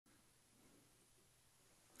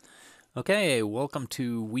Okay, welcome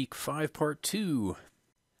to week 5, part 2.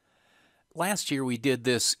 Last year we did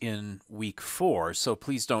this in week 4, so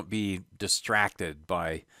please don't be distracted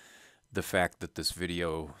by the fact that this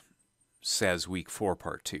video says week 4,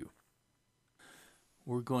 part 2.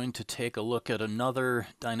 We're going to take a look at another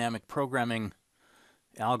dynamic programming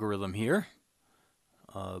algorithm here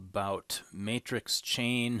about matrix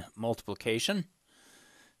chain multiplication.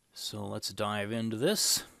 So let's dive into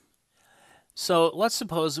this. So let's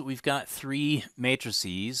suppose that we've got three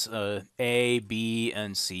matrices, A, B,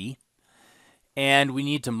 and C, and we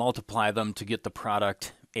need to multiply them to get the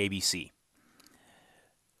product ABC.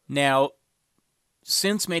 Now,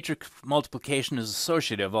 since matrix multiplication is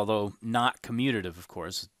associative, although not commutative, of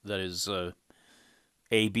course, that is,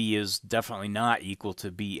 AB is definitely not equal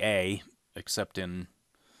to BA, except in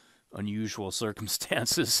unusual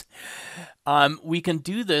circumstances. We can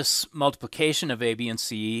do this multiplication of A, B, and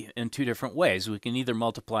C in two different ways. We can either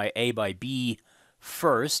multiply A by B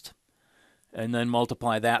first, and then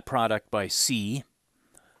multiply that product by C,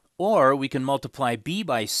 or we can multiply B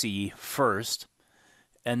by C first,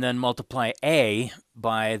 and then multiply A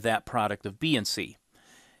by that product of B and C.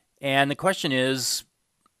 And the question is,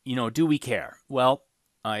 do we care? Well,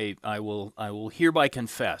 I will hereby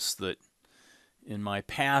confess that in my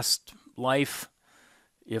past life,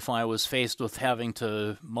 if I was faced with having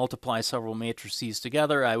to multiply several matrices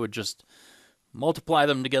together, I would just multiply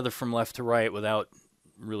them together from left to right without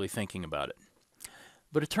really thinking about it.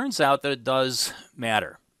 But it turns out that it does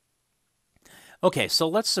matter. Okay, so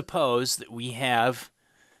let's suppose that we have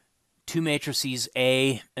two matrices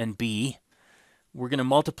A and B. We're going to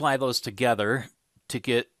multiply those together to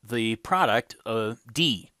get the product of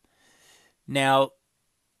D. Now,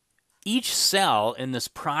 each cell in this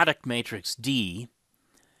product matrix D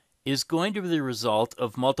is going to be the result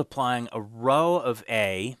of multiplying a row of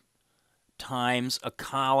A times a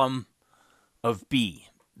column of B.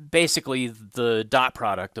 Basically, the dot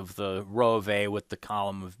product of the row of A with the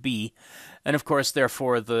column of B. And of course,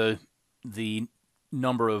 therefore, the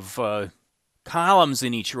number of columns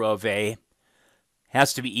in each row of A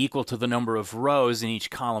has to be equal to the number of rows in each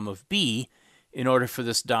column of B in order for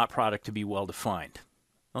this dot product to be well defined.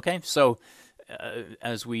 Okay, so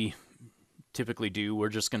as we typically do, we're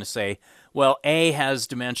just going to say, well, A has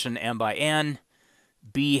dimension m by n,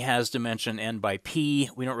 B has dimension n by p.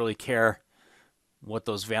 We don't really care what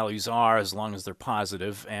those values are as long as they're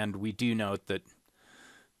positive, and we do note that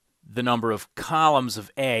the number of columns of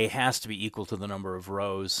A has to be equal to the number of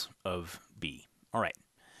rows of B. All right.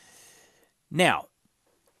 Now,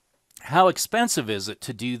 how expensive is it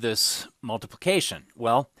to do this multiplication?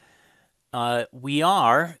 Well, we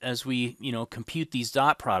are, as we compute these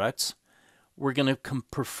dot products, we're going to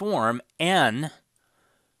perform n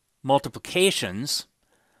multiplications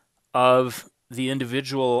of the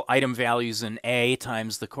individual item values in A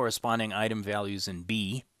times the corresponding item values in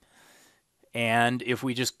B. And if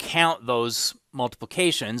we just count those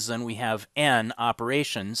multiplications, then we have n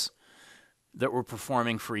operations that we're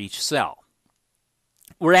performing for each cell.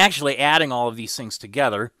 We're actually adding all of these things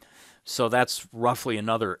together, so that's roughly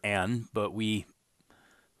another n, but we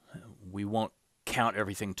won't count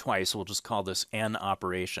everything twice. We'll just call this n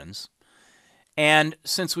operations. And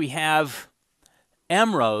since we have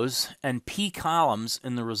m rows and p columns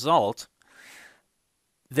in the result,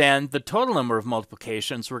 then the total number of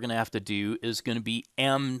multiplications we're going to have to do is going to be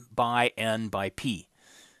m by n by p.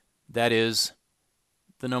 That is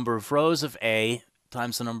the number of rows of A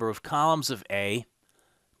times the number of columns of A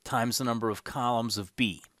times the number of columns of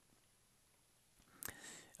B.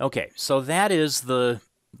 Okay, so that is the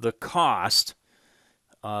cost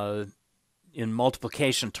in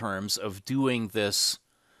multiplication terms of doing this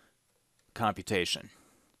computation.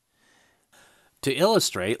 To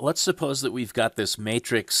illustrate, let's suppose that we've got this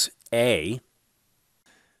matrix A,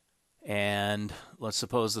 and let's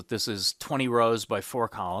suppose that this is 20 rows by 4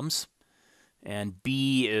 columns, and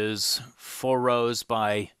B is 4 rows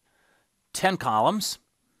by 10 columns,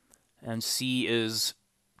 and C is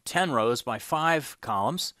 10 rows by 5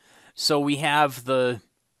 columns. So we have the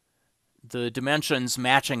dimensions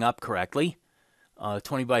matching up correctly.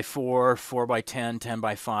 20 by 4, 4 by 10, 10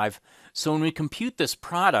 by 5. So when we compute this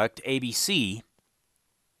product, ABC,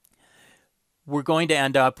 we're going to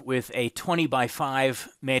end up with a 20 by 5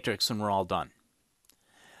 matrix when we're all done.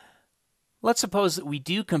 Let's suppose that we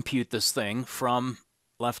do compute this thing from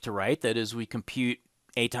left to right. That is, we compute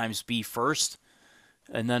A times B first,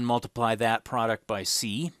 and then multiply that product by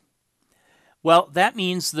C. Well, that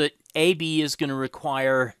means that AB is going to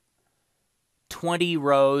require 20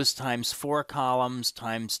 rows times 4 columns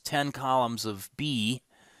times 10 columns of B.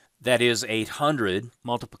 That is 800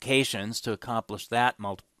 multiplications to accomplish that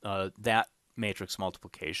that matrix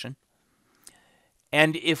multiplication.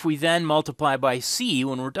 And if we then multiply by C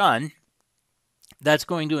when we're done, that's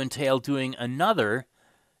going to entail doing another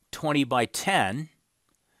 20 by 10.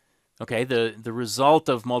 Okay, the result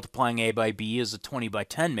of multiplying A by B is a 20 by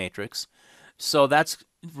 10 matrix. So that's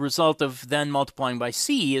the result of then multiplying by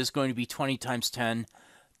C is going to be 20 times 10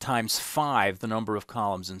 times 5, the number of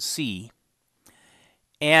columns in C.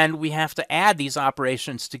 And we have to add these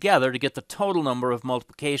operations together to get the total number of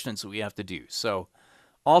multiplications that we have to do. So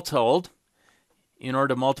all told, in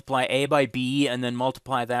order to multiply A by B and then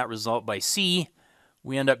multiply that result by C,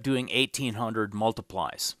 we end up doing 1,800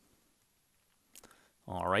 multiplies.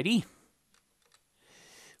 Alrighty.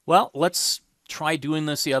 Well, let's try doing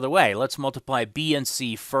this the other way. Let's multiply B and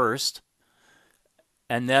C first,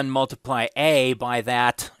 and then multiply A by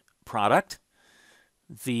that product.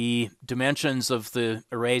 The dimensions of the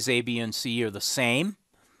arrays A, B, and C are the same.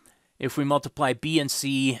 If we multiply B and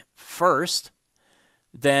C first,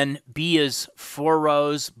 then B is 4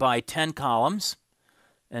 rows by 10 columns,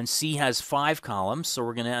 and C has 5 columns, so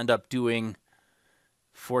we're going to end up doing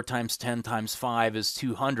 4 times 10 times 5 is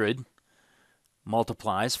 200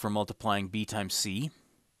 multiplies for multiplying B times C.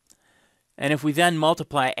 And if we then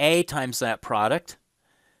multiply A times that product,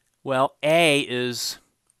 well, A is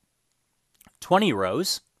 20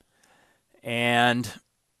 rows and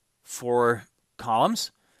 4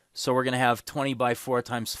 columns. So we're going to have 20 by 4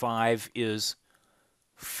 times 5 is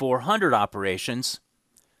 400 operations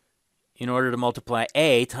in order to multiply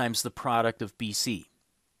A times the product of BC.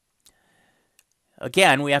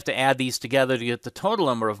 Again, we have to add these together to get the total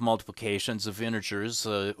number of multiplications of integers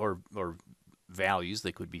or values,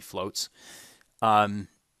 they could be floats, to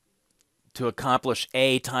accomplish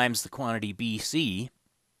A times the quantity BC.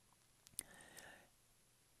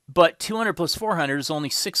 But 200 plus 400 is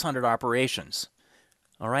only 600 operations.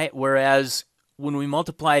 All right, whereas when we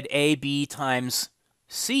multiplied AB times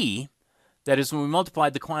C, that is, when we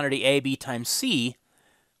multiplied the quantity AB times C,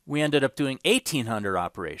 we ended up doing 1,800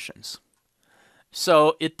 operations.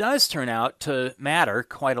 So it does turn out to matter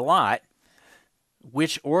quite a lot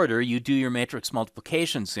which order you do your matrix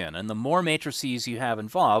multiplications in. And the more matrices you have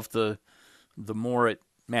involved, the more it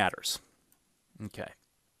matters. Okay.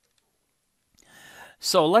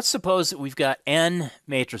 So let's suppose that we've got n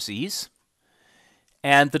matrices,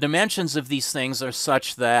 and the dimensions of these things are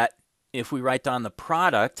such that if we write down the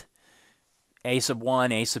product, a sub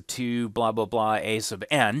 1, a sub 2, blah, blah, blah, a sub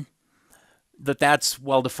n, that's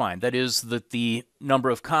well defined. That is, that the number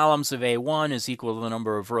of columns of A1 is equal to the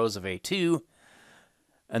number of rows of A2,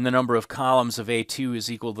 and the number of columns of A2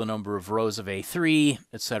 is equal to the number of rows of A3,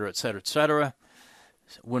 etc., etc., etc.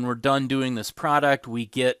 When we're done doing this product, we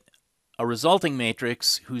get a resulting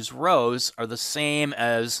matrix whose rows are the same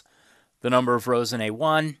as the number of rows in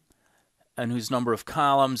A1, and whose number of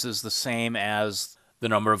columns is the same as the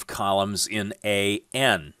number of columns in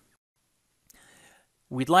AN.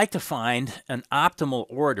 We'd like to find an optimal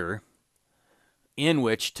order in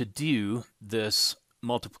which to do this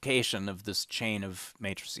multiplication of this chain of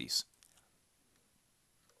matrices.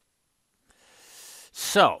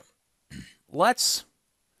 So, let's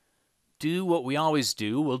do what we always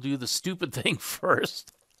do. We'll do the stupid thing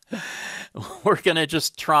first. We're going to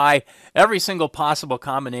just try every single possible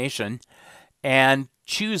combination and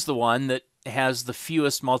choose the one that has the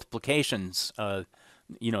fewest multiplications, the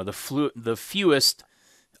fewest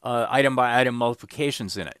item-by-item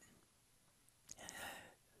multiplications in it.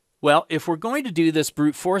 Well, if we're going to do this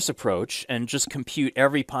brute force approach and just compute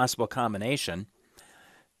every possible combination,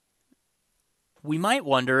 we might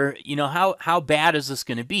wonder, how bad is this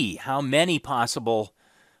going to be? How many possible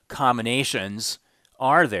combinations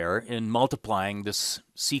are there in multiplying this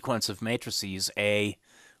sequence of matrices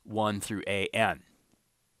A1 through AN?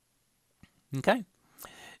 Okay,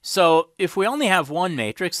 so if we only have one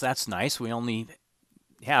matrix, that's nice. We only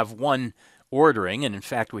have one ordering, and in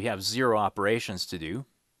fact, we have 0 operations to do.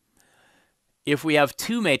 If we have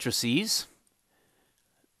 2 matrices,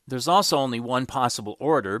 there's also only one possible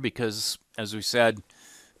order because, as we said,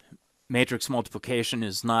 matrix multiplication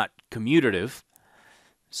is not commutative.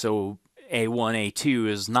 So A1, A2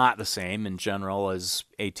 is not the same in general as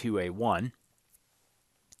A2, A1.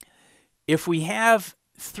 If we have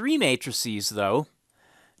 3 matrices, though,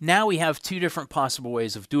 now we have 2 different possible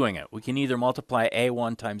ways of doing it. We can either multiply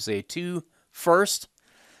A1 times A2 first,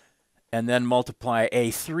 and then multiply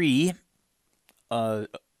A3,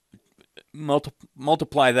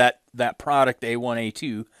 multiply that product A1,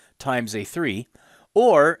 A2 times A3,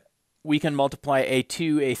 or we can multiply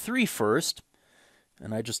A2, A3 first,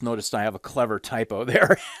 and I just noticed I have a clever typo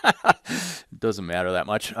there. It doesn't matter that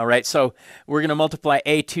much. All right, so we're going to multiply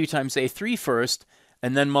A2 times A3 first,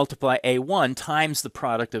 and then multiply A1 times the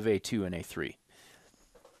product of A2 and A3.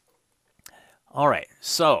 All right,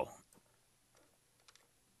 so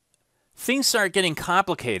things start getting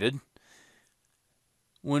complicated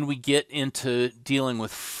when we get into dealing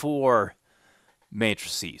with 4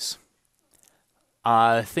 matrices.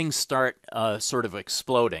 Things start sort of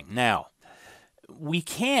exploding. Now, we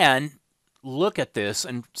can look at this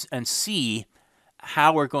and see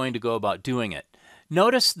how we're going to go about doing it.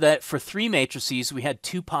 Notice that for 3 matrices, we had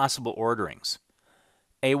 2 possible orderings.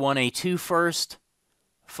 A1, A2 first,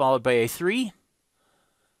 followed by A3,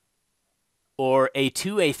 or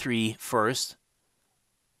A2, A3 first,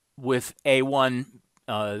 with A1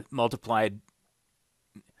 multiplied,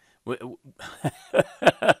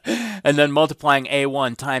 and then multiplying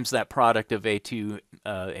A1 times that product of A2,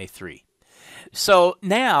 A3. So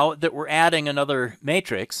now that we're adding another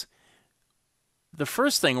matrix, the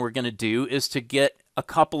first thing we're going to do is to get a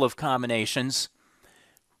couple of combinations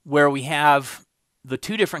where we have the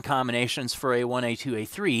 2 different combinations for A1, A2,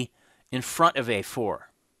 A3 in front of A4.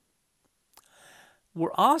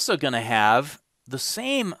 We're also going to have the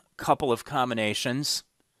same couple of combinations,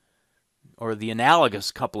 or the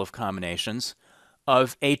analogous couple of combinations,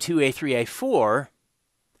 of A2, A3, A4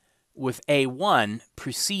 with A1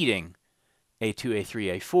 preceding A2,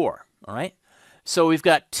 A3, A4. All right? So we've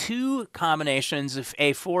got 2 combinations if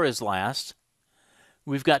A4 is last.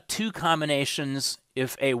 We've got 2 combinations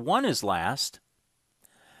if A1 is last.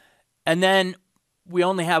 And then we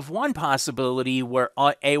only have one possibility where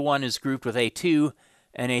A1 is grouped with A2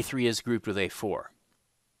 and A3 is grouped with A4.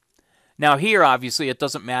 Now here, obviously, it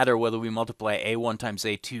doesn't matter whether we multiply A1 times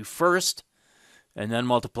A2 first, and then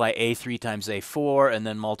multiply A3 times A4, and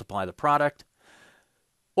then multiply the product.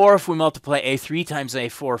 Or if we multiply A3 times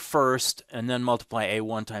A4 first, and then multiply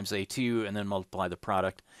A1 times A2, and then multiply the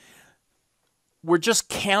product. We're just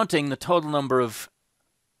counting the total number of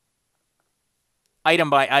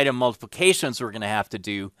item-by-item multiplications we're going to have to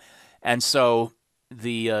do. And so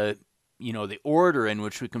the the order in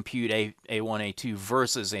which we compute A1, A2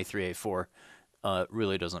 versus A3, A4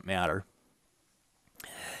 really doesn't matter.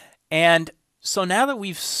 And so now that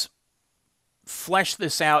we've fleshed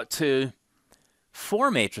this out to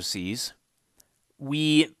 4 matrices,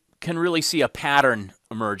 we can really see a pattern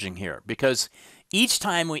emerging here, because each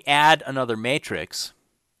time we add another matrix,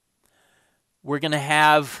 we're going to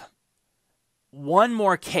have one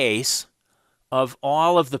more case of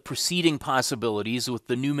all of the preceding possibilities with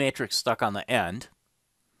the new matrix stuck on the end,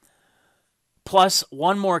 plus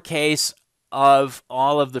one more case of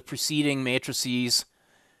all of the preceding matrices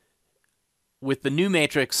with the new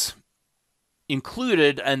matrix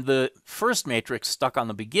included and the first matrix stuck on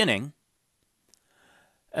the beginning.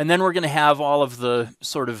 And then we're going to have all of the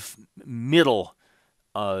sort of middle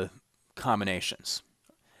combinations.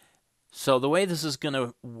 So the way this is going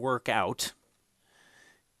to work out,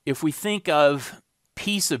 if we think of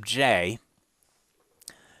P sub j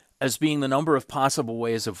as being the number of possible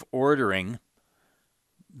ways of ordering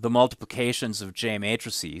the multiplications of j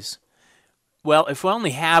matrices, well, if we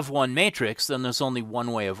only have one matrix, then there's only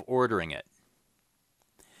one way of ordering it.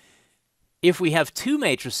 If we have 2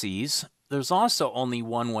 matrices, there's also only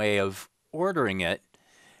one way of ordering it.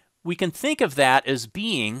 We can think of that as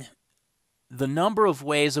being the number of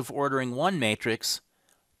ways of ordering one matrix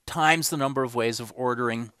times the number of ways of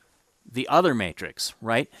ordering the other matrix,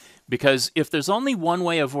 right? Because if there's only one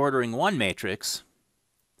way of ordering one matrix,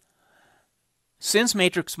 since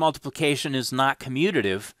matrix multiplication is not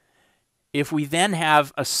commutative, if we then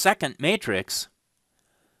have a second matrix,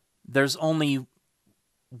 there's only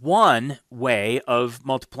one way of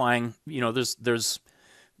multiplying, there's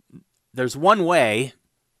one way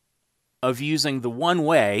of using the one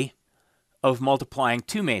way of multiplying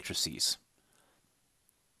 2 matrices.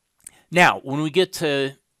 Now, when we get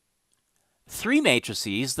to 3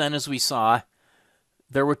 matrices, then as we saw,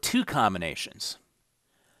 there were 2 combinations.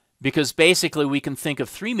 Because basically we can think of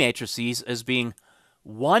 3 matrices as being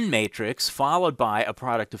one matrix followed by a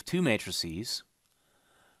product of 2 matrices,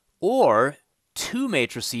 or 2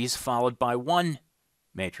 matrices followed by one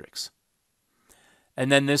matrix.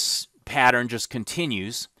 And then this pattern just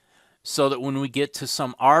continues, so that when we get to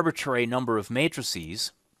some arbitrary number of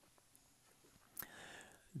matrices,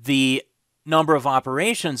 the number of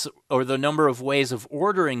operations, or the number of ways of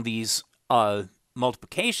ordering these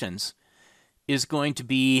multiplications, is going to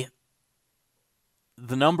be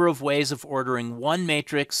the number of ways of ordering one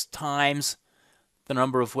matrix times the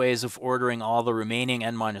number of ways of ordering all the remaining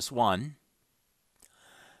n-1,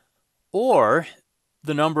 or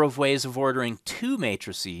the number of ways of ordering 2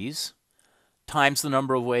 matrices times the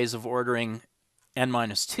number of ways of ordering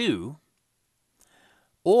n-2,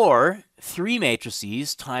 or 3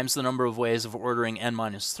 matrices times the number of ways of ordering n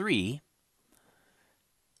minus 3,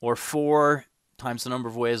 or 4 times the number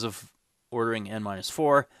of ways of ordering n minus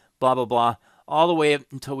 4, blah, blah, blah, all the way up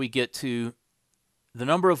until we get to the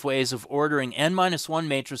number of ways of ordering n minus 1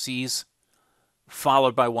 matrices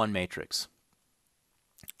followed by 1 matrix.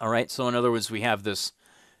 All right, so in other words, we have this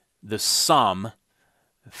sum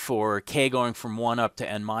for k going from 1 up to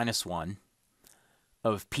n minus 1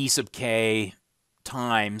 of p sub k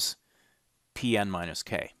times pn minus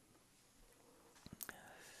k.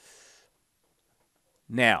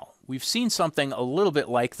 Now, we've seen something a little bit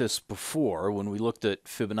like this before when we looked at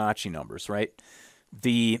Fibonacci numbers, right?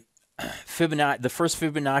 The first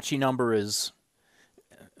Fibonacci number is,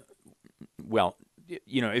 well,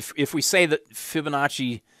 you know, if we say that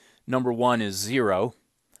Fibonacci number 1 is 0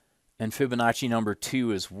 and Fibonacci number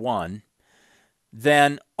 2 is 1,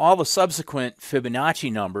 then all the subsequent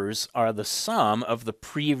Fibonacci numbers are the sum of the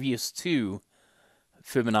previous 2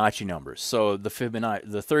 Fibonacci numbers. So the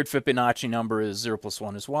third Fibonacci number is 0 plus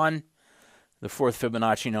 1 is 1. The fourth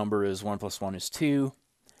Fibonacci number is 1 plus 1 is 2.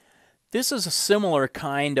 This is a similar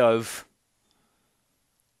kind of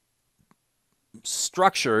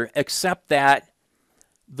structure, except that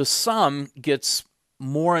the sum gets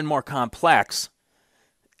more and more complex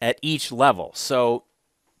at each level. So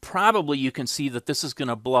probably you can see that this is going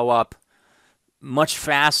to blow up much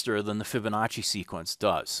faster than the Fibonacci sequence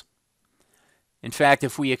does. In fact,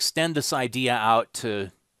 if we extend this idea out to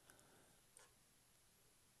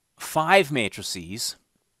 5 matrices,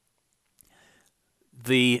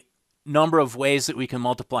 the number of ways that we can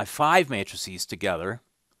multiply 5 matrices together,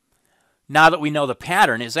 now that we know the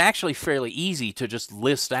pattern, is actually fairly easy to just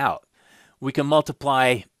list out. We can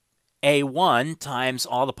multiply A1 times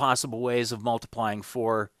all the possible ways of multiplying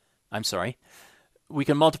we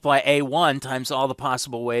can multiply A1 times all the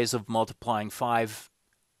possible ways of multiplying 5.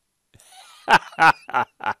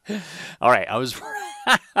 All right, I was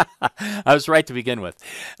I was right to begin with.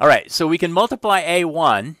 All right, so we can multiply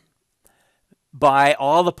A1 by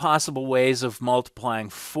all the possible ways of multiplying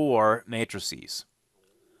 4 matrices.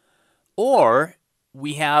 Or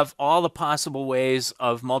we have all the possible ways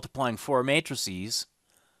of multiplying 4 matrices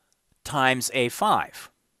times A5.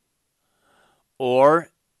 Or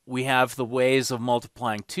we have the ways of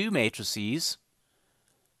multiplying 2 matrices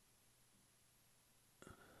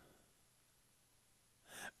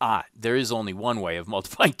there is only one way of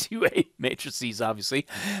multiplying 2 matrices, obviously.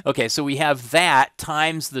 Okay, so we have that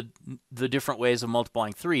times the different ways of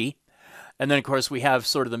multiplying 3. And then, of course, we have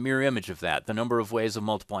sort of the mirror image of that, the number of ways of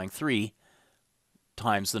multiplying 3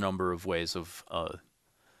 times the number of ways of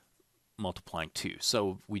multiplying 2.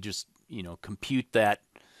 So we just, you know, compute that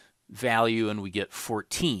value and we get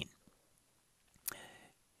 14.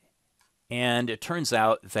 And it turns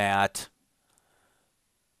out that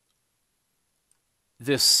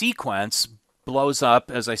this sequence blows up,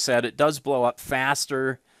 as I said, it does blow up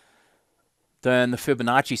faster than the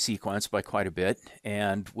Fibonacci sequence by quite a bit.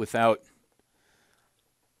 And without,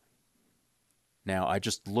 now I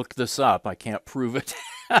just looked this up, I can't prove it.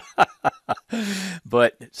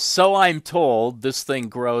 But so I'm told, this thing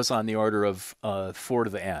grows on the order of 4 to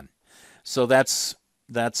the n. So that's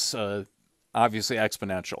obviously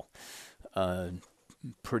exponential.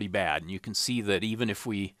 Pretty bad. And you can see that even if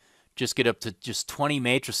we just get up to just 20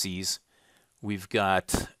 matrices, we've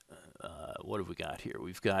got, what have we got here?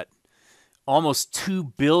 We've got almost 2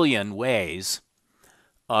 billion ways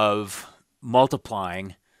of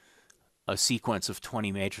multiplying a sequence of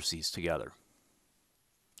 20 matrices together.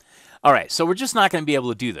 All right, so we're just not going to be able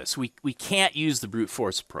to do this. We can't use the brute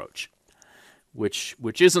force approach, which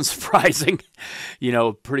isn't surprising. You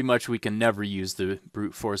know, pretty much we can never use the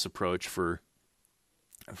brute force approach for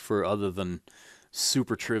other than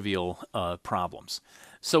super trivial problems.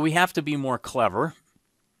 So we have to be more clever.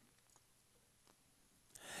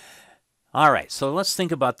 All right, so let's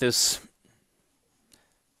think about this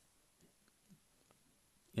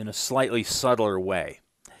in a slightly subtler way.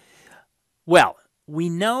 Well, we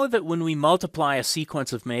know that when we multiply a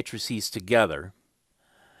sequence of matrices together,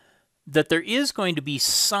 that there is going to be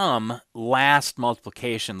some last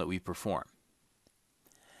multiplication that we perform.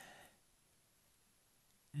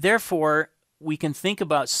 Therefore, we can think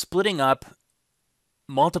about splitting up,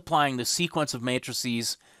 multiplying the sequence of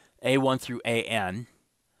matrices A1 through AN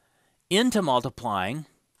into multiplying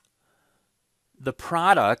the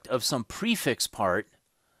product of some prefix part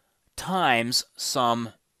times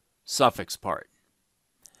some suffix part.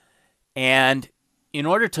 And in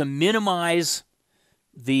order to minimize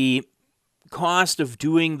the cost of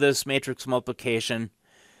doing this matrix multiplication,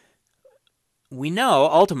 we know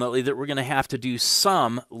ultimately that we're going to have to do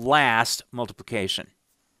some last multiplication.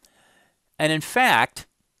 And in fact,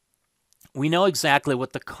 we know exactly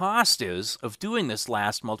what the cost is of doing this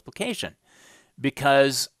last multiplication,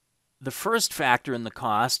 because the first factor in the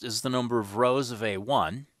cost is the number of rows of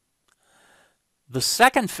A1. The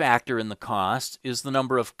second factor in the cost is the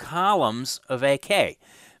number of columns of AK,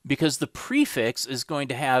 because the prefix is going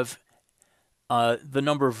to have the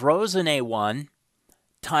number of rows in A1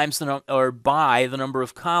 times by the number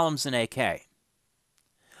of columns in AK.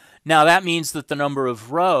 Now that means that the number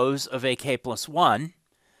of rows of AK plus 1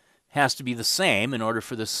 has to be the same in order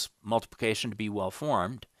for this multiplication to be well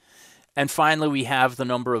formed. And finally, we have the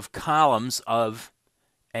number of columns of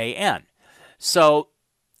AN. So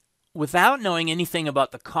without knowing anything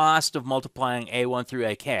about the cost of multiplying A1 through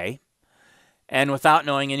AK, and without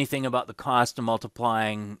knowing anything about the cost of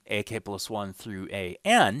multiplying AK plus 1 through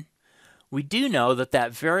AN, we do know that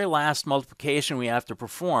that very last multiplication we have to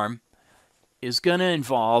perform is going to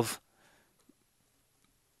involve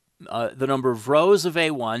the number of rows of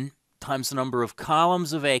A1 times the number of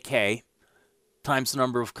columns of AK times the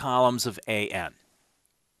number of columns of AN.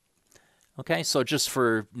 Okay, so just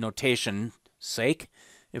for notation sake,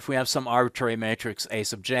 if we have some arbitrary matrix A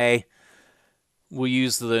sub j, we'll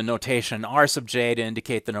use the notation R sub j to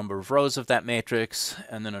indicate the number of rows of that matrix,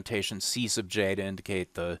 and the notation C sub j to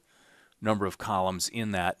indicate the number of columns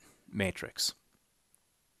in that matrix.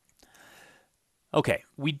 Okay,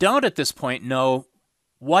 we don't at this point know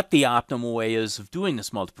what the optimal way is of doing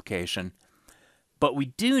this multiplication, but we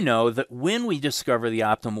do know that when we discover the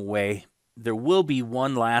optimal way, there will be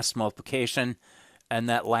one last multiplication, and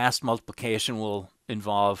that last multiplication will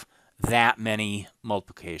involve that many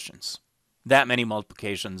multiplications. That many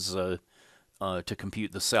multiplications to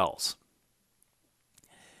compute the cells.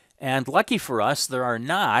 And lucky for us, there are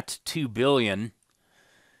not 2 billion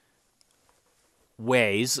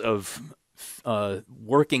ways of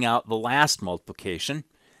working out the last multiplication.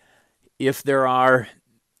 If there are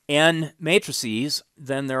n matrices,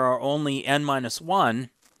 then there are only n minus 1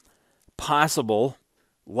 possible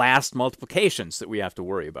last multiplications that we have to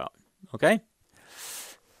worry about. Okay?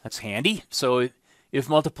 That's handy. So if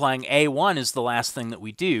multiplying A1 is the last thing that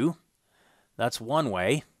we do, that's one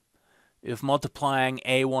way. If multiplying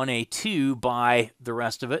A1, A2 by the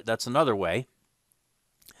rest of it, that's another way.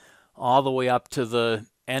 All the way up to the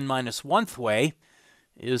n minus 1th way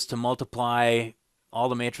is to multiply all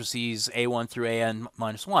the matrices A1 through AN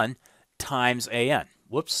minus 1 times AN.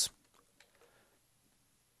 Whoops.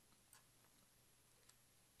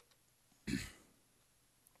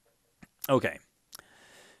 Okay.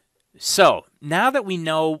 So now that we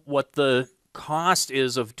know what the cost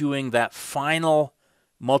is of doing that final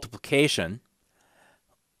multiplication,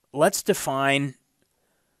 let's define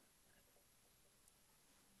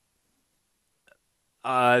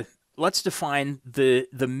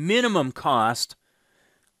the minimum cost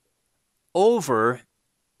over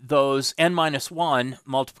those n minus 1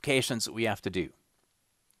 multiplications that we have to do.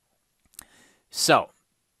 So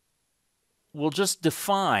we'll just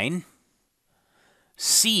define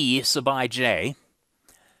C sub ij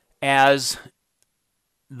as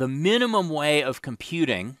the minimum way of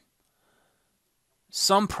computing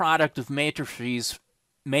some product of matrices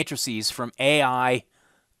from AI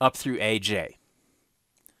up through AJ.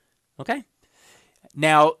 Okay?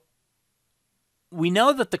 Now, we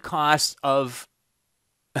know that the cost of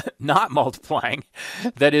not multiplying,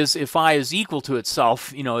 that is, if I is equal to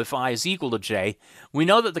itself, if I is equal to j, we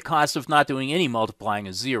know that the cost of not doing any multiplying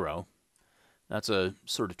is 0. That's a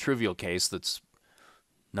sort of trivial case that's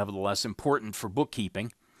nevertheless important for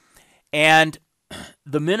bookkeeping. And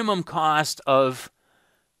the minimum cost of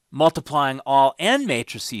multiplying all n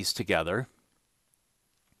matrices together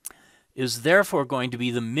is therefore going to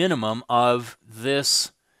be the minimum of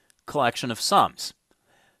this collection of sums.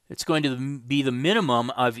 It's going to be the minimum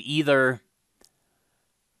of either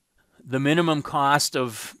the minimum cost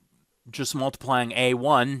of just multiplying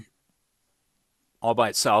A1 all by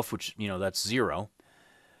itself, which, that's 0,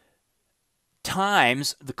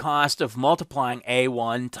 times the cost of multiplying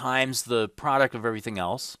A1 times the product of everything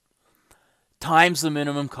else, times the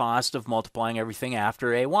minimum cost of multiplying everything after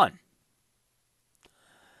A1.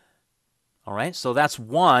 All right, so that's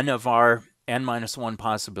one of our n minus 1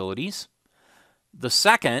 possibilities. The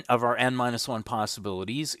second of our n minus 1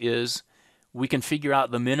 possibilities is we can figure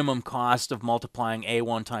out the minimum cost of multiplying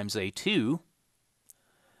A1 times A2,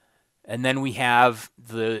 and then we have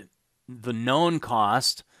the known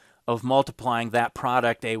cost of multiplying that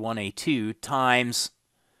product A1, A2 times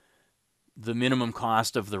the minimum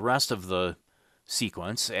cost of the rest of the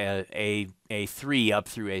sequence, A3 up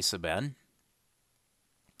through A sub n,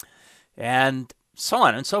 and so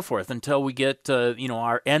on and so forth until we get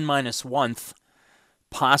our n minus 1th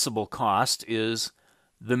possible cost is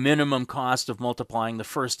the minimum cost of multiplying the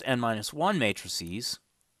first n-1 matrices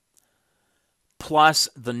plus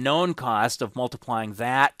the known cost of multiplying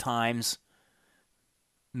that times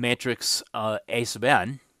matrix A sub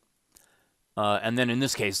n, and then in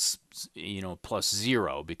this case, plus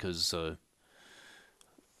 0, because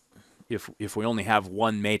if we only have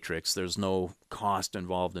one matrix, there's no cost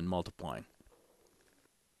involved in multiplying.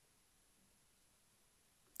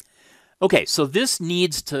 Okay, so this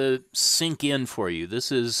needs to sink in for you.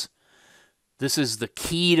 This is the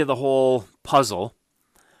key to the whole puzzle.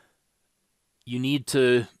 You need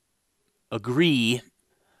to agree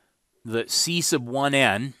that C sub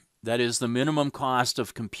 1n, that is the minimum cost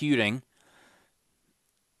of computing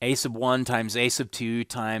A sub 1 times A sub 2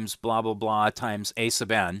 times blah, blah, blah times A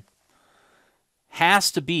sub n,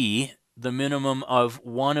 has to be the minimum of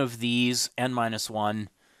one of these n-1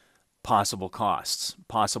 possible costs,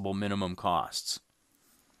 possible minimum costs.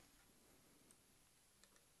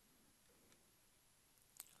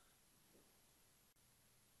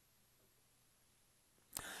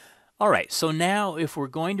 All right, so now if we're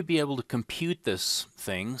going to be able to compute this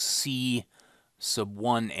thing, C sub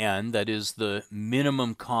 1n, that is the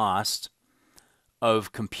minimum cost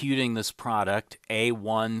of computing this product,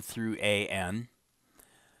 A1 through AN,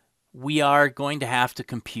 we are going to have to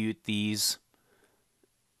compute these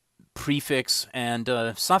prefix and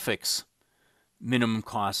suffix minimum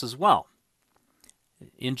costs as well.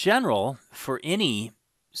 In general, for any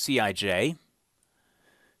Cij,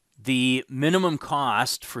 the minimum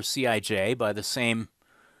cost for Cij, by the same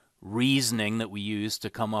reasoning that we used to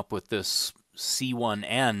come up with this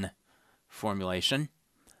C1n formulation,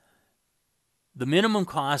 the minimum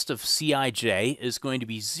cost of Cij is going to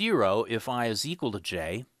be 0 if I is equal to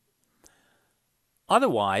j.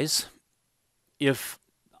 Otherwise, if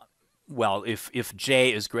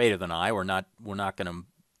j is greater than I, we're not going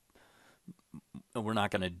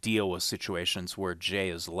to deal with situations where j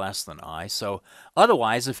is less than I. So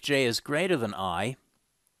otherwise, if j is greater than I,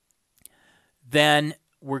 then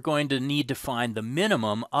we're going to need to find the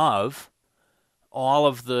minimum of all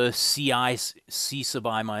of the C sub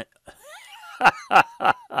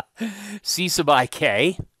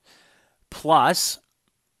ik plus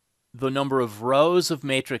the number of rows of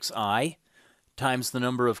matrix I times the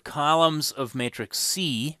number of columns of matrix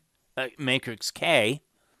matrix K,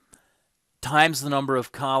 times the number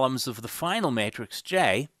of columns of the final matrix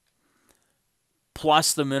J,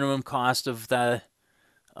 plus the minimum cost of the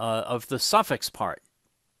suffix part.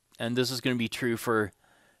 And this is going to be true for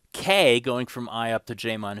K going from I up to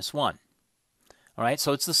J minus 1. All right,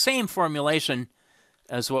 so it's the same formulation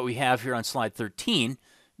as what we have here on slide 13,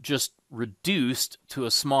 just reduced to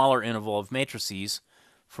a smaller interval of matrices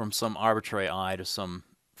from some arbitrary I to some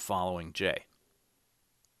following J.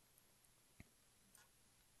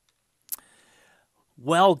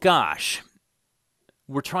 Well, gosh,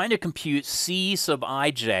 we're trying to compute C sub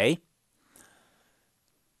ij.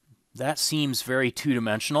 That seems very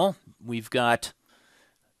two-dimensional. We've got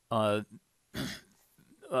a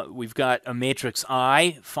matrix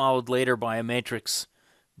I followed later by a matrix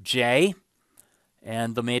J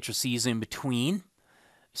and the matrices in between.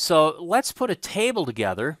 So let's put a table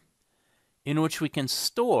together in which we can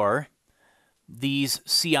store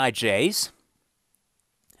theseCij's.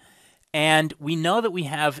 And we know that we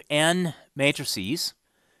have n matrices.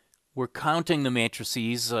 We're counting the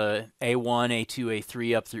matrices A1, A2,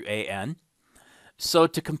 A3 up through AN. So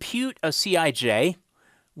to compute a Cij,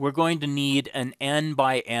 we're going to need an n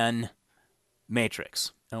by n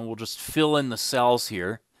matrix. And we'll just fill in the cells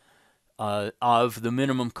here of the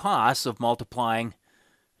minimum cost of multiplying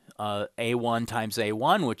A1 times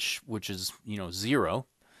A1, which is 0,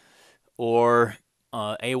 or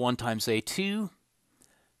A1 times A2,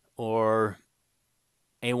 or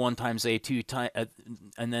A1 times A2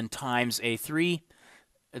 and then times A3,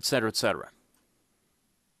 etc., etc.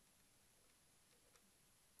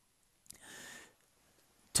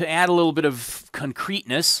 To add a little bit of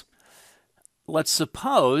concreteness, let's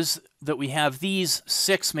suppose that we have these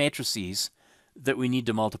 6 matrices that we need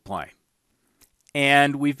to multiply.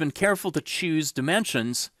 And we've been careful to choose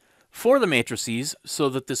dimensions for the matrices so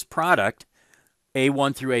that this product,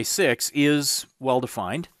 A1 through A6, is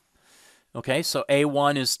well-defined. Okay, so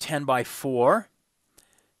A1 is 10 by 4,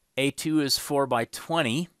 A2 is 4 by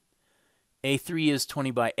 20, A3 is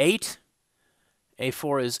 20 by 8,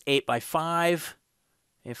 A4 is 8 by 5,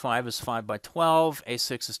 A5 is 5 by 12,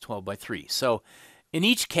 A6 is 12 by 3. So in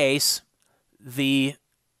each case, the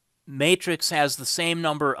matrix has the same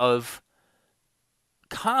number of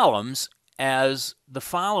columns as the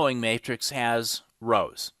following matrix has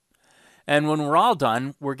rows. And when we're all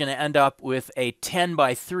done, we're going to end up with a 10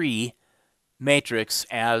 by 3 matrix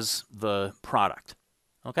as the product.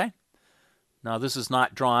 Okay? Now, this is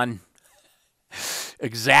not drawn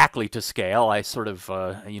exactly to scale. I sort of,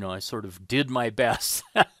 I sort of did my best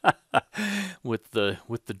with the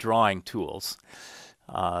drawing tools.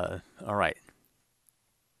 All right.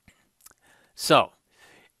 So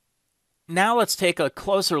now let's take a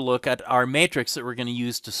closer look at our matrix that we're going to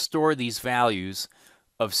use to store these values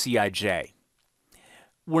of Cij.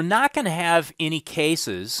 We're not going to have any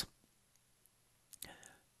cases.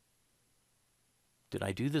 Did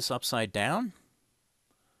I do this upside down?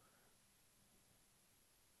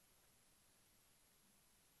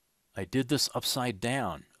 I did this upside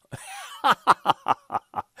down.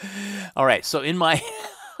 All right, so in my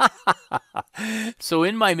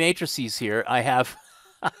matrices here, I have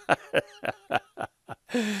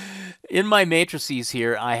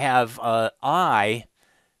I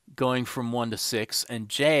going from 1 to 6 and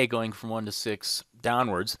j going from 1 to 6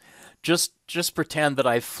 downwards. Just pretend that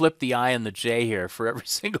I've flipped the I and the j here for every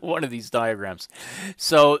single one of these diagrams.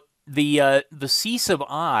 So the c sub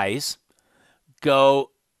i's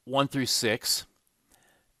go 1 through 6,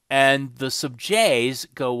 and the sub j's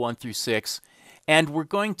go 1 through 6, and we're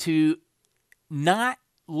going to not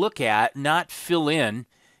fill in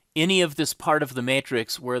any of this part of the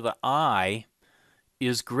matrix where the I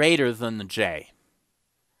is greater than the j.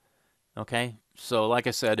 Okay, so like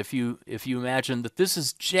I said, if you imagine that this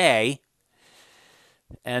is j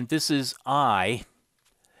and this is I,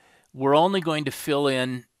 we're only going to fill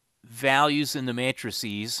in values in the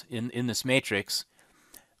matrices in this matrix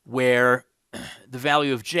where the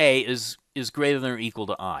value of j is greater than or equal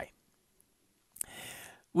to I.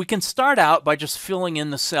 We can start out by just filling in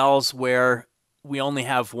the cells where we only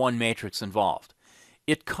have one matrix involved.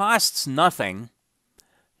 It costs nothing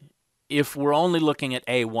if we're only looking at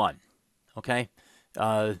A1. Okay,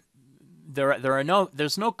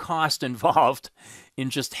 there's no cost involved in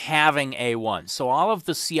just having A1. So all of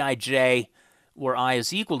the Cij where I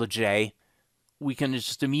is equal to j, we can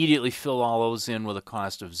just immediately fill all those in with a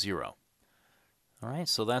cost of 0. All right,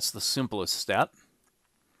 so that's the simplest step.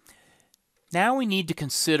 Now we need to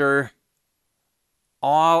consider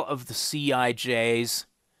all of theCij's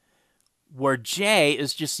where j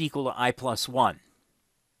is just equal to I plus 1.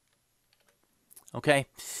 Okay,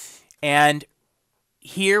 and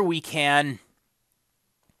here we can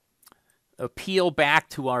appeal back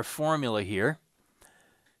to our formula here.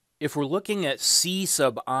 If we're looking at c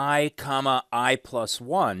sub I comma I plus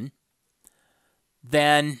 1,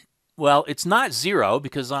 then, well, it's not 0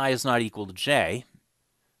 because I is not equal to j.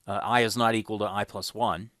 I is not equal to I plus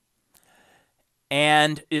 1.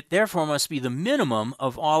 And it therefore must be the minimum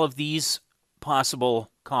of all of these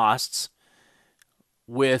possible costs,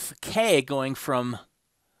 with k going from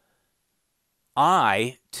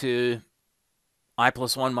I to I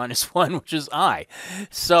plus 1 minus 1, which is I.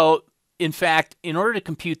 So, in fact, in order to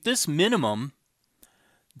compute this minimum,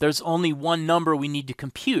 there's only one number we need to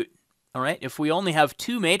compute. All right? If we only have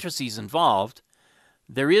two matrices involved,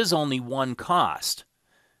 there is only one cost.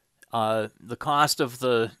 The cost of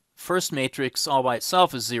the first matrix all by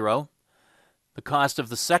itself is 0. The cost of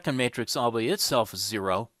the second matrix all by itself is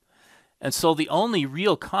 0. And so the only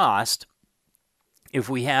real cost, if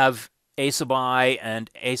we have a sub I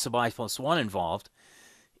and a sub I plus 1 involved,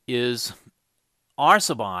 is r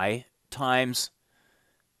sub I times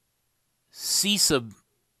c sub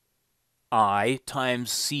I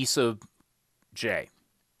times c sub j,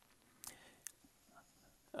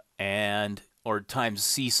 or times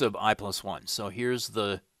c sub I plus 1. So here's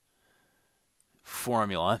the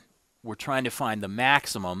formula. We're trying to find the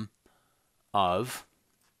maximum of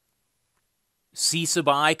c sub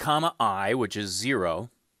I comma I, which is 0,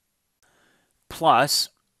 plus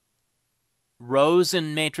rows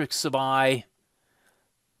in matrix sub I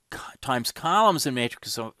times columns in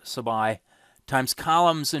matrix sub I times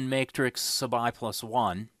columns in matrix sub I plus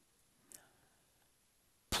 1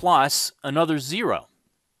 plus another 0.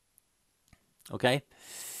 Okay?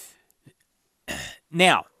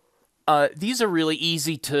 Now, these are really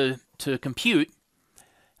easy to compute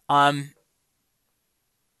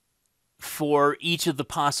for each of the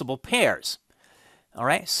possible pairs. All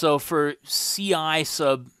right, so for C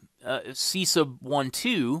sub 1,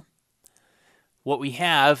 2, what we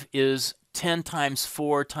have is 10 times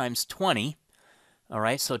 4 times 20. All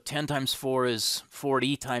right, so 10 times 4 is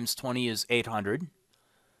 40 times 20 is 800.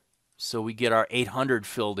 So we get our 800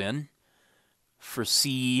 filled in for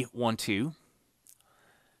C1, 2.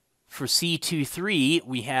 For C2, 3,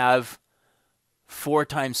 we have 4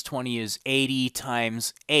 times 20 is 80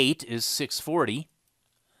 times 8 is 640.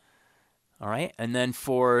 All right, and then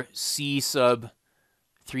for C sub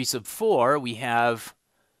 3 sub 4, we have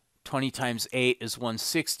 20 times 8 is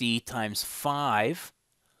 160 times 5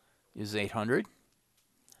 is 800.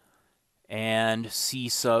 And C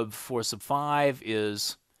sub 4 sub 5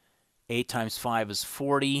 is 8 times 5 is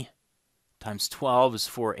 40 times 12 is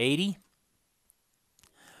 480.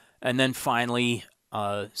 And then finally,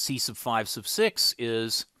 C sub 5 sub 6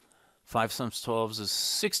 is 5 times 12 is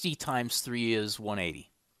 60 times 3 is 180.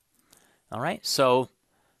 All right, so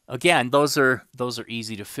again, those are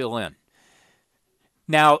easy to fill in.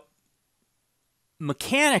 Now,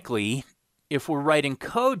 mechanically, if we're writing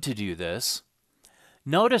code to do this,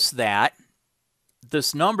 notice that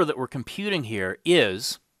this number that we're computing here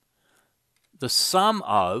is the sum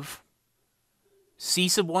of C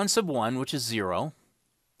sub 1, which is 0,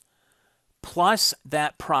 plus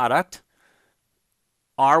that product,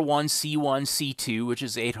 R1, C1, C2, which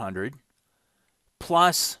is 800,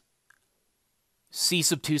 plus C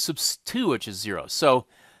sub 2 sub 2, which is 0. So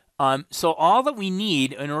all that we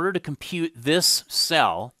need in order to compute this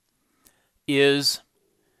cell is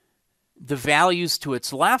the values to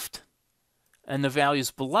its left and the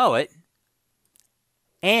values below it,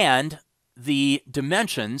 and the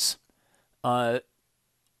dimensions R1,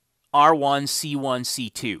 C1,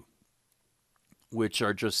 C2, which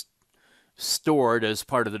are just stored as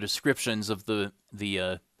part of the descriptions of the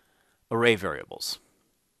array variables.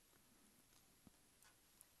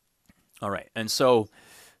 All right, and so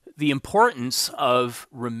the importance of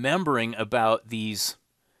remembering about these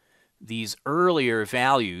earlier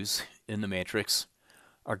values in the matrix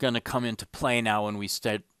are going to come into play now when we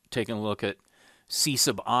start taking a look at C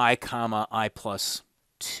sub I, comma, I plus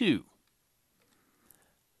 2.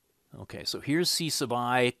 Okay, so here's C sub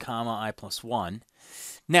I, comma, I plus 1.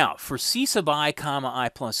 Now, for C sub I, comma, I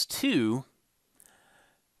plus 2,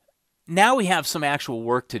 now we have some actual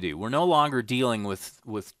work to do. We're no longer dealing with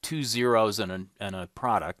 2 zeros and a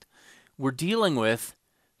product. We're dealing with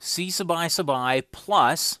C sub I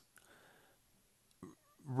plus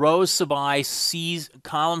rows sub I,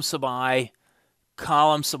 column sub I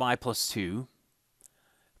plus 2,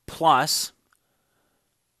 plus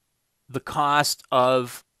the cost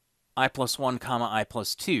of I plus 1, comma, I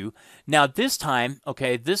plus 2. Now this time,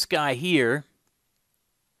 okay, this guy here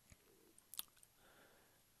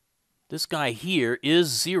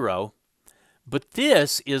is 0, but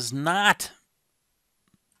this is not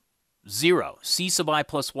 0. C sub I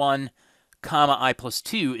plus 1, comma, I plus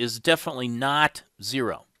 2 is definitely not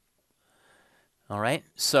 0. All right,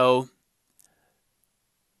 so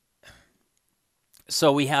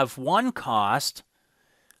we have one cost.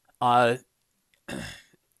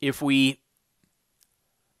 If we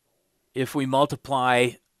multiply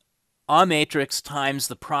a matrix times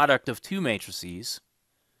the product of two matrices,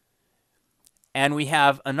 and we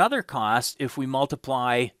have another cost if we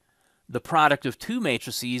multiply the product of two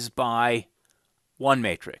matrices by one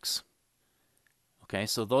matrix. Okay,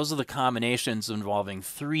 so those are the combinations involving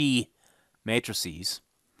three matrices.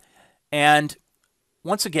 And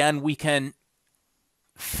once again, we can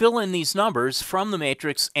fill in these numbers from the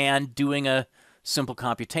matrix and doing a simple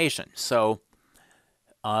computation. So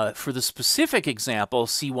for the specific example,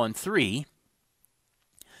 C13,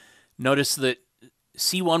 notice that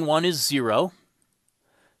C11 is 0.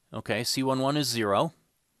 Okay, C11 is 0,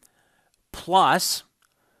 plus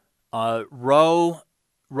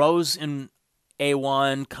rows in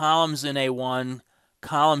A1, columns in A1,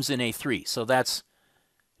 columns in A3. So that's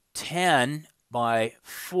 10 by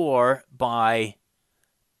 4 by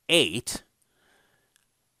 8.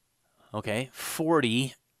 Okay,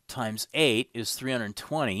 40 times 8 is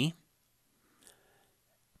 320,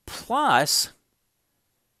 plus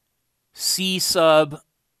C sub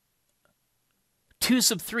 2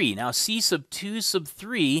 sub 3. Now, C sub 2 sub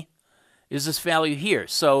 3 is this value here.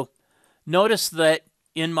 So notice that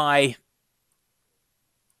in my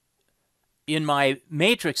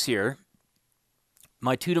matrix here,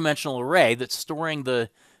 my two-dimensional array that's storing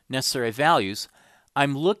the necessary values,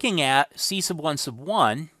 I'm looking at C sub 1 sub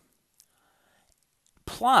 1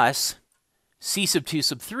 plus C sub 2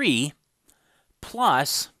 sub 3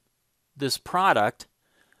 plus this product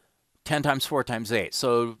 10 times 4 times 8.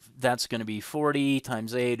 So that's going to be 40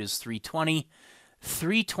 times 8 is 320.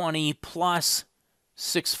 320 plus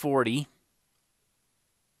 640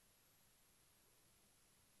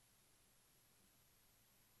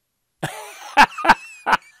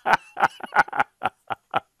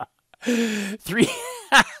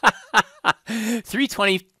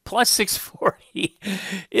 320 plus 640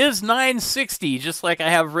 is 960, just like I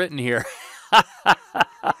have written here.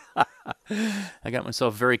 I got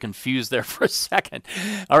myself very confused there for a second.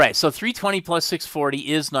 All right, so 320 plus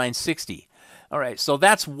 640 is 960. All right, so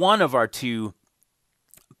that's one of our two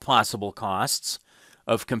possible costs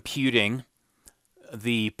of computing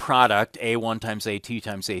the product A1 times A2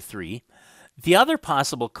 times A3. The other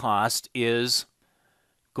possible cost is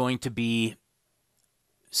going to be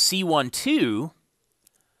C12.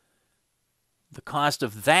 The cost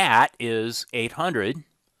of that is 800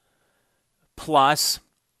 plus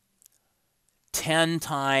 10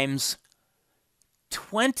 times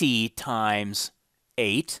 20 times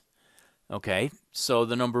 8. Okay, so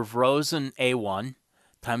the number of rows in A1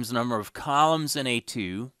 times the number of columns in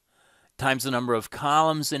A2 times the number of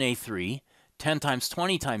columns in A3, 10 times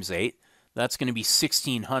 20 times 8, that's going to be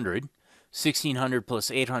 1,600. 1,600 plus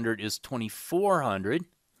 800 is 2,400.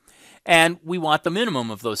 And we want the minimum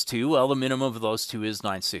of those two. Well, the minimum of those two is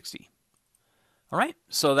 960. All right,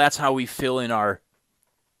 so that's how we fill in our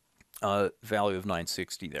value of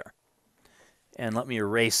 960 there. And let me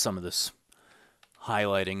erase some of this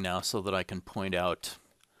highlighting now so that I can point out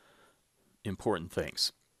important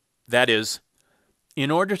things. That is,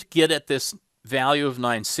 in order to get at this value of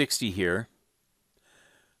 960 here,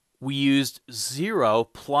 we used 0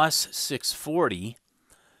 plus 640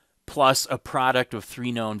 plus a product of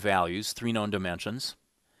three known values, three known dimensions.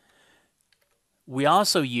 We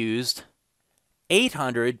also used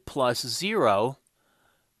 800 plus 0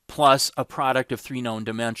 plus a product of three known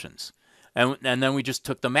dimensions. And then we just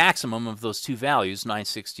took the maximum of those two values,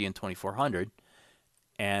 960 and 2400,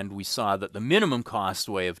 and we saw that the minimum cost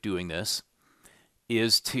way of doing this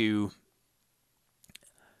is to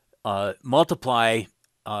multiply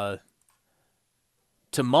come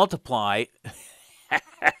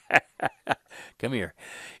here,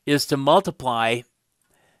 is to multiply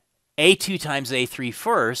A2 times A3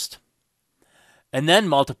 first, and then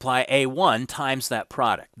multiply A1 times that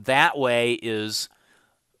product. That way is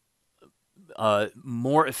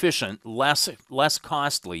more efficient, less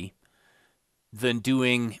costly than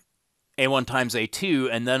doing A1 times A2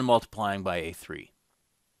 and then multiplying by A3.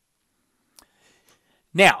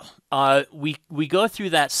 Now, we go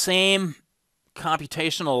through that same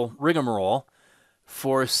computational rigmarole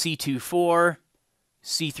for C24,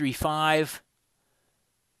 C35,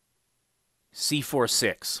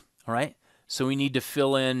 C46, all right? So we need to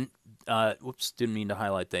fill in, whoops, didn't mean to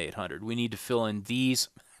highlight the 800. We need to fill in these,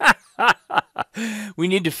 we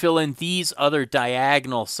need to fill in these other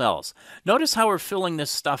diagonal cells. Notice how we're filling this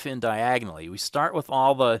stuff in diagonally. We start with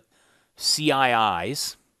all the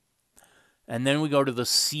CIIs, and then we go to the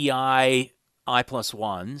CI I plus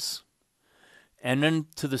 1s, and then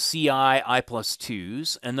to the CI I plus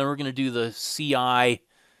 2s, and then we're going to do the CI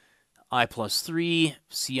I plus 3,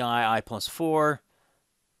 CI I plus 4,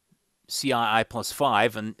 CI I plus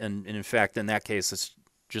 5, and in fact, in that case, it's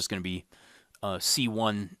just going to be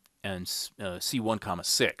C1 and C1 comma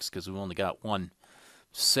 6, because we've only got one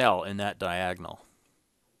cell in that diagonal.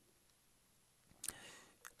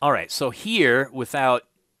 All right, so here, without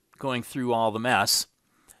going through all the mess,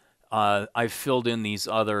 I've filled in these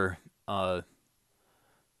other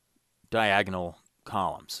diagonal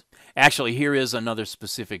columns. Actually, here is another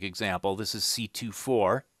specific example. This is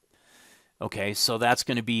C24. Okay, so that's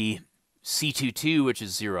going to be C22, which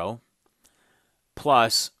is 0,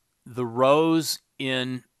 plus the rows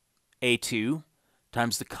in A2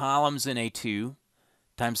 times the columns in A2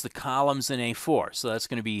 times the columns in A4. So that's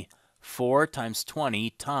going to be 4 times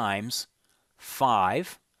 20 times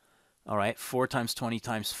 5. All right, 4 times 20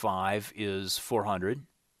 times 5 is 400,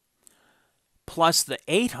 plus the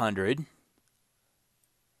 800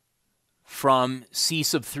 from C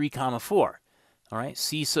sub 3 comma 4. All right,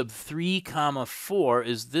 C sub 3 comma 4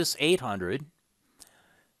 is this 800.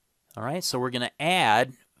 All right, so we're going to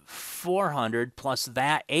add 400 plus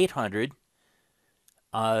that 800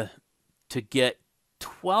 to get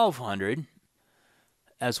 1,200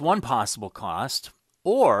 as one possible cost,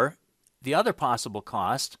 or the other possible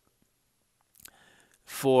cost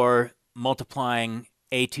for multiplying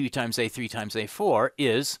A2 times A3 times A4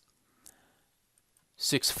 is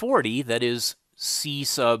 640, that is C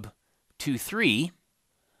sub 2,3.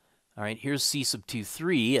 All right, here's C sub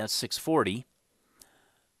 2,3, that's 640,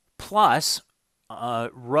 plus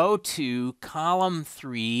row 2, column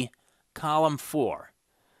 3, column 4.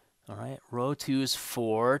 All right, row 2 is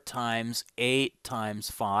 4 times 8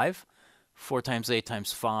 times 5. 4 times 8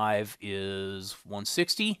 times 5 is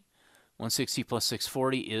 160. 160 plus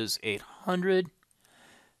 640 is 800.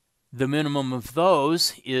 The minimum of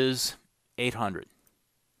those is 800.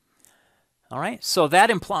 All right, so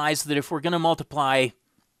that implies that if we're going to multiply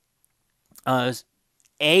if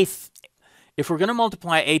we're going to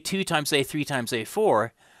multiply A2 times A3 times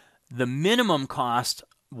A4, the minimum cost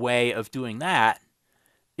way of doing that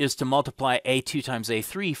is to multiply A2 times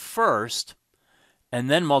A3 first, and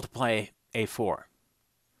then multiply A4.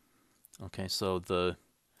 Okay, so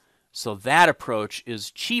that approach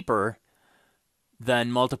is cheaper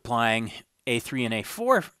than multiplying A3 and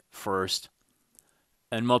A4 first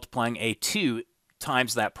and multiplying A2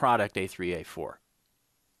 times that product, A3, A4.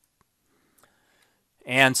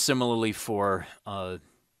 And similarly for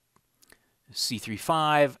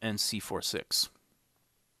C35 and C46.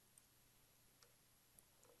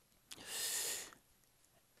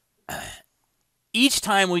 Each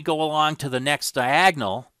time we go along to the next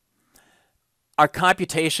diagonal, our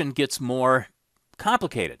computation gets more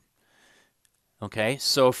complicated. Okay,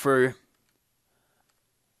 so for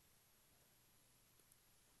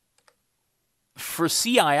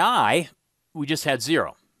CII, we just had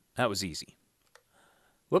 0. That was easy.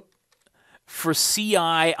 Whoop. For CI,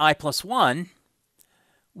 I plus 1,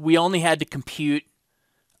 we only had to compute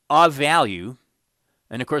a value.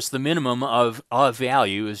 And of course, the minimum of a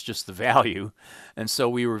value is just the value. And so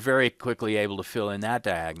we were very quickly able to fill in that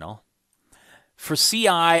diagonal. For CI,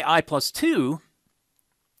 I plus 2,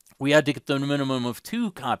 we had to get the minimum of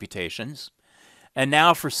 2 computations. And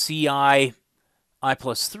now for CI, I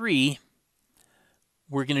plus 3,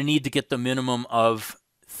 we're going to need to get the minimum of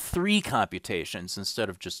 3 computations instead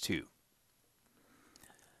of just 2.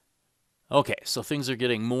 Okay, so things are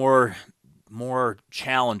getting more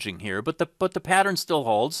challenging here, but the pattern still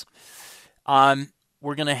holds. We're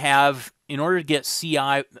going to have, in order to get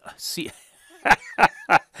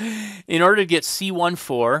in order to get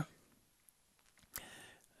C14,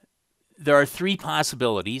 there are 3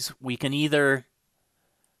 possibilities. We can either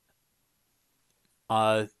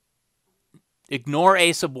ignore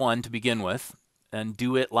A sub 1 to begin with and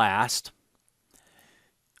do it last.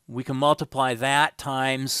 We can multiply that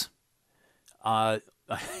times, I'm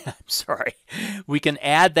sorry, we can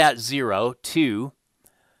add that 0 to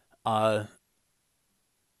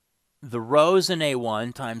the rows in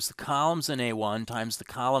A1 times the columns in A1 times the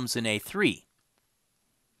columns in A3.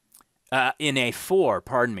 In A4,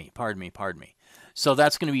 pardon me. So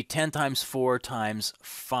that's going to be 10 times 4 times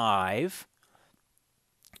 5.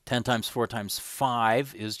 10 times 4 times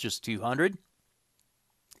 5 is just 200.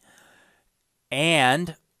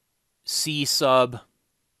 And C sub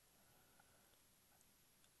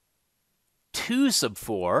 2 sub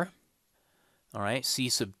 4, all right, C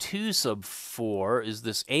sub 2 sub 4 is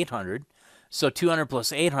this 800. So 200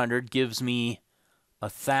 plus 800 gives me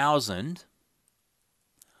 1,000.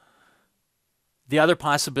 The other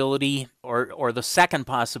possibility, or the second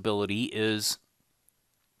possibility, is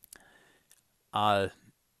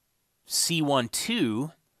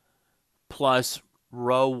C12 plus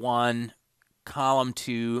row 1, column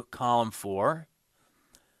 2, column 4,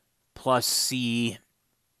 plus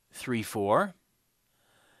C34.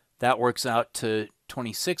 That works out to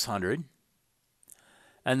 2,600.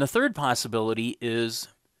 And the third possibility is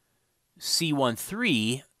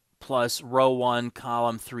C13 plus row 1,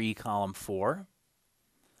 column 3, column 4,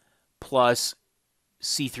 plus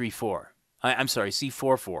C34. I'm sorry,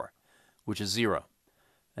 C44, which is 0.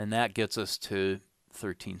 And that gets us to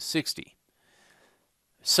 1,360.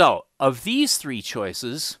 So, of these 3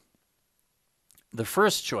 choices, the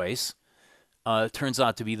first choice turns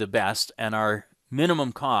out to be the best, and our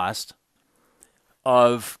minimum cost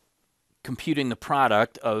of computing the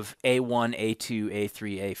product of A1, A2,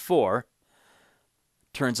 A3, A4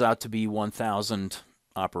 turns out to be 1,000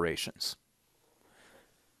 operations.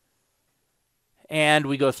 And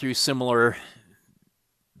we go through similar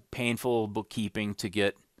painful bookkeeping to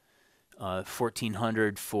get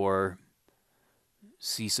 1,400 for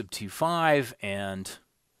C sub 2.5 and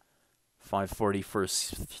 540 for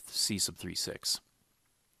C sub 3.6.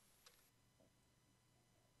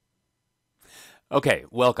 Okay,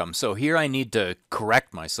 welcome. So here I need to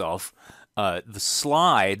correct myself. The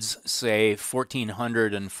slides say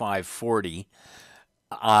 1,400 and 540.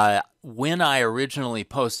 When I originally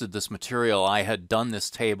posted this material, I had done this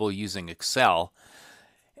table using Excel,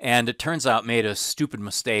 and it turns out made a stupid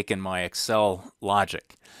mistake in my Excel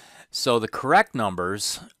logic. So the correct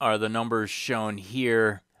numbers are the numbers shown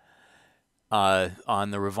here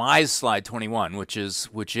on the revised slide 21, which is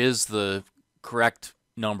the correct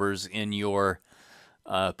numbers in your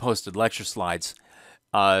posted lecture slides.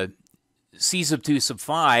 C sub 2 sub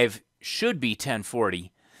 5 should be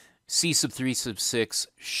 1040. C sub 3 sub 6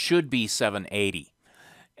 should be 780.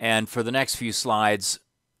 And for the next few slides,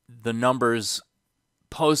 the numbers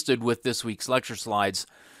posted with this week's lecture slides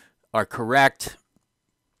are correct.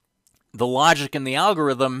 The logic in the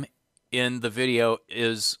algorithm in the video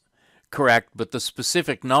is correct, but the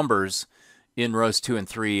specific numbers in rows 2 and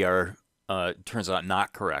 3 are, turns out,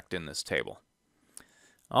 not correct in this table.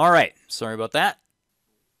 All right, sorry about that.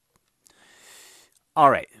 All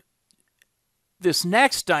right. This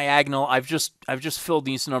next diagonal, I've just filled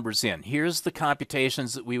these numbers in. Here's the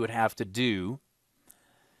computations that we would have to do.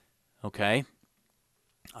 Okay.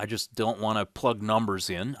 I just don't want to plug numbers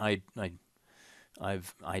in. I've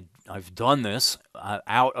done this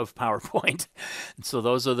out of PowerPoint. And so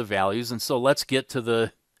those are the values. And so let's get to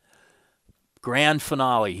the grand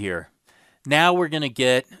finale here. Now we're going to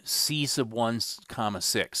get C sub 1 comma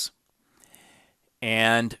 6.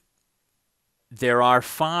 And there are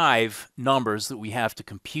 5 numbers that we have to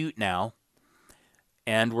compute now.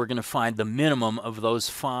 And we're going to find the minimum of those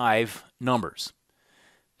 5 numbers.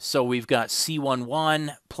 So we've got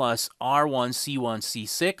C11 plus R1 C1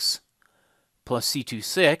 C6 plus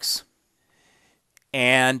C26.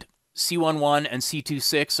 And C11 and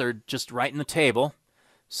C26 are just right in the table.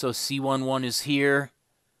 So C11 is here.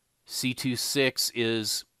 C26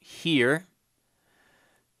 is here.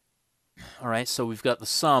 All right, so we've got the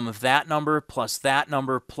sum of that number plus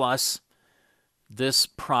this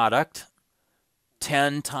product.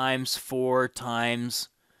 10 times 4 times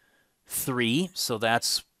 3. So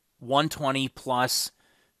that's 120 plus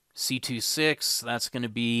C26. That's going to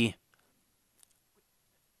be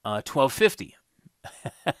 1250.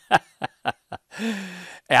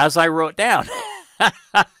 As I wrote down.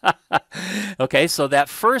 Okay, so that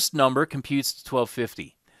first number computes to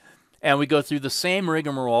 1250. And we go through the same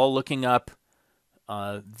rigmarole looking up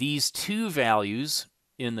these 2 values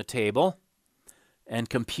in the table and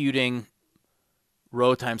computing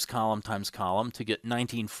row times column to get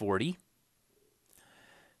 1940.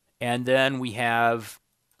 And then we have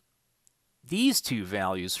these 2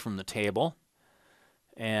 values from the table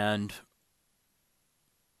and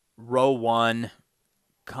row 1,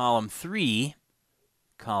 column 3,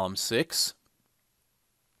 column 6.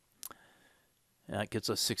 That gets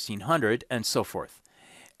us 1600 and so forth.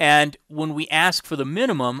 And when we ask for the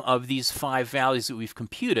minimum of these 5 values that we've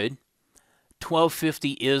computed,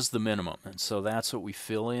 1250 is the minimum. And so that's what we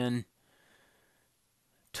fill in.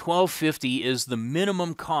 1250 is the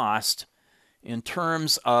minimum cost in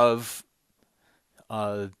terms of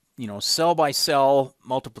cell-by-cell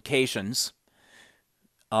multiplications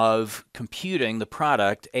of computing the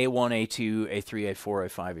product A1, A2, A3, A4,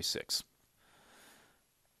 A5, A6.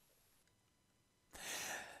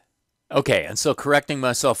 Okay, and so correcting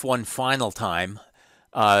myself one final time,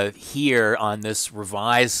 here on this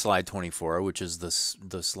revised slide 24, which is the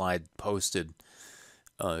slide posted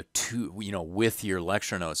with your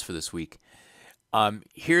lecture notes for this week.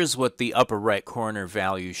 Here's what the upper right corner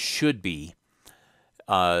values should be.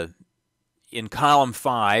 In column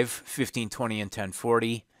 5, 1520 and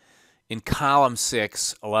 1040. In column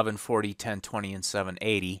 6, 1140, 1020, and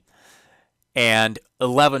 780. And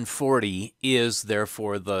 1140 is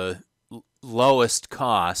therefore the lowest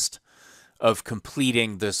cost of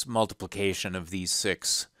completing this multiplication of these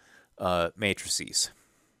 6 matrices.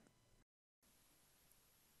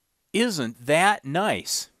 Isn't that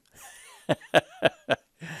nice?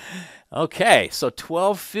 Okay, so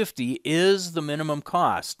 1250 is the minimum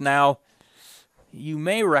cost. Now, you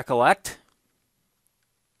may recollect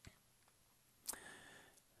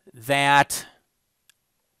that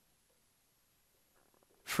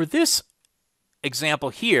for this example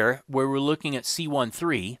here, where we're looking at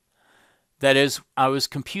C13, that is, I was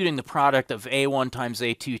computing the product of A1 times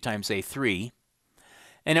A2 times A3,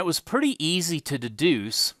 and it was pretty easy to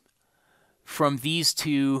deduce from these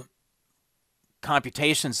 2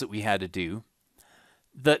 computations that we had to do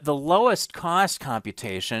that the lowest cost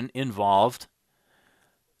computation involved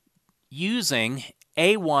using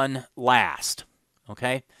A1 last.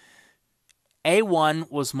 Okay?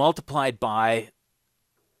 A1 was multiplied by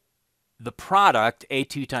the product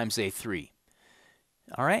A2 times A3.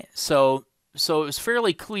 All right? So it was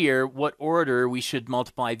fairly clear what order we should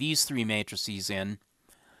multiply these 3 matrices in.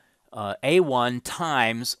 A1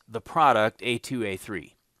 times the product A2,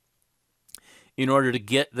 A3 in order to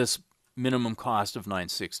get this minimum cost of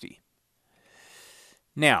 960.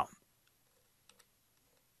 Now,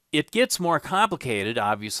 it gets more complicated,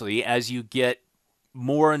 obviously, as you get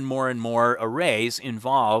more and more and more arrays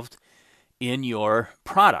involved in your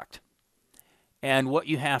product. And what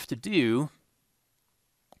you have to do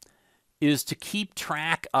is to keep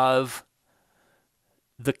track of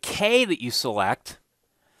the k that you select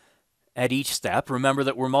at each step. Remember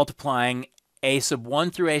that we're multiplying a sub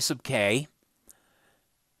 1 through a sub k,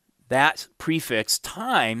 that prefix,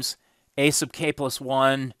 times a sub k plus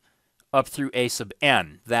 1 up through a sub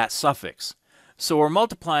n, that suffix. So we're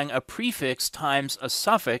multiplying a prefix times a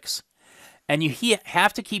suffix, and you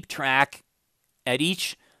have to keep track at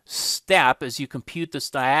each step as you compute this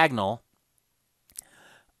diagonal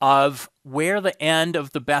of where the end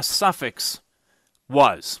of the best suffix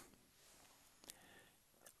was.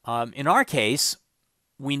 In our case,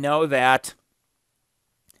 we know that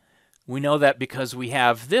because we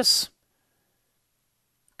have this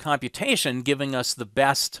computation giving us the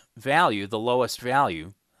best value, the lowest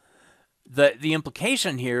value, the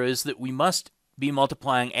implication here is that we must be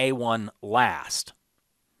multiplying A1 last.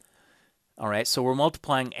 All right, so we're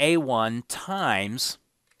multiplying A1 times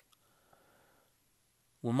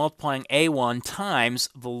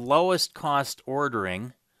the lowest cost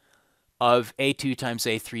ordering of A2 times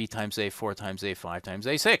A3 times A4 times A5 times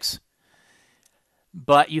A6.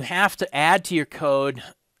 But you have to add to your code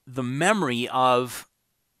the memory of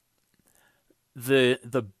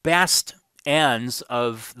the best ends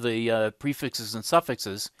of the prefixes and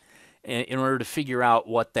suffixes in order to figure out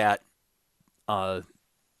what that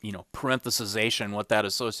parenthesization, what that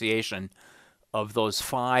association of those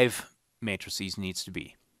 5 matrices needs to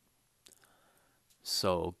be.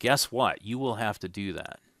 So guess what? You will have to do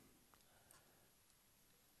that.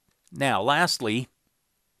 Now, lastly,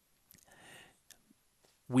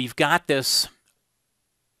 we've got this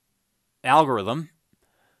algorithm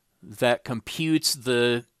that computes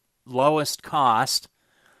the lowest cost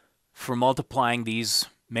for multiplying these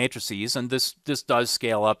matrices, and this does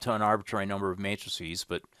scale up to an arbitrary number of matrices,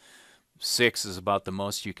 but 6 is about the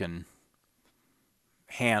most you can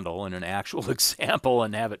handle in an actual example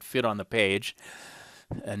and have it fit on the page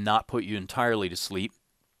and not put you entirely to sleep.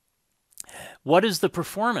 What is the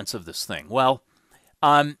performance of this thing? Well,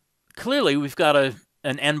 clearly we've got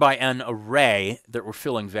an n by n array that we're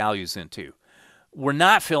filling values into. We're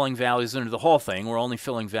not filling values into the whole thing. We're only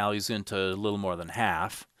filling values into a little more than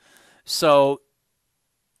half. So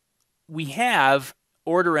we have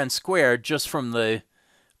order n squared just from the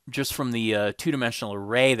two-dimensional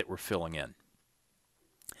array that we're filling in.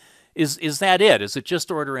 Is that it? Is it just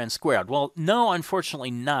order n squared? Well, no,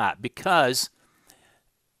 unfortunately not, because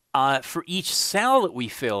for each cell that we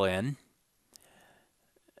fill in,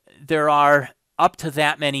 there are up to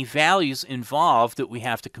that many values involved that we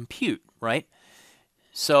have to compute, right?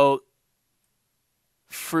 So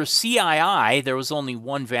for CII, there was only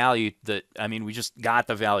one value we just got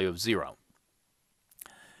the value of 0.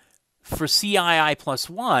 For CII plus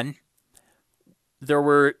 1, there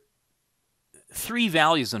were 3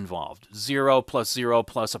 values involved, 0 plus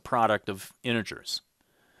a product of integers.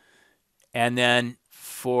 And then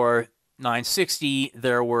for 960,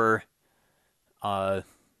 there were, let's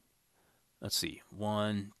see,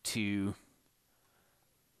 1, 2,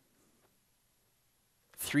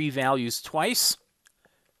 3 values twice,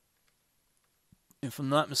 if I'm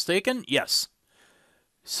not mistaken. Yes.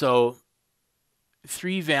 So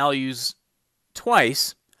 3 values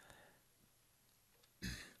twice.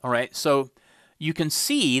 All right, so you can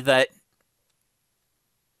see that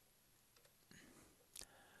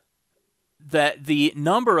the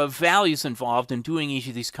number of values involved in doing each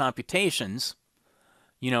of these computations,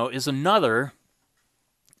 is another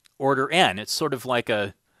order n. It's sort of like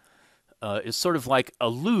a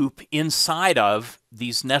loop inside of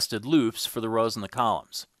these nested loops for the rows and the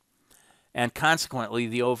columns, and consequently,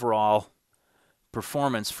 the overall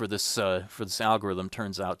performance for this algorithm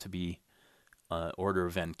turns out to be order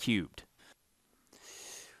of n cubed.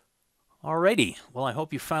 Alrighty, well, I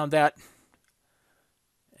hope you found that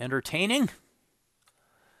entertaining,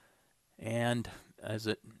 and as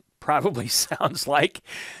it probably sounds like,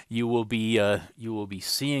 you will be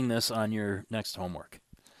seeing this on your next homework.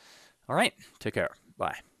 All right, take care.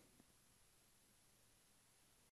 Bye.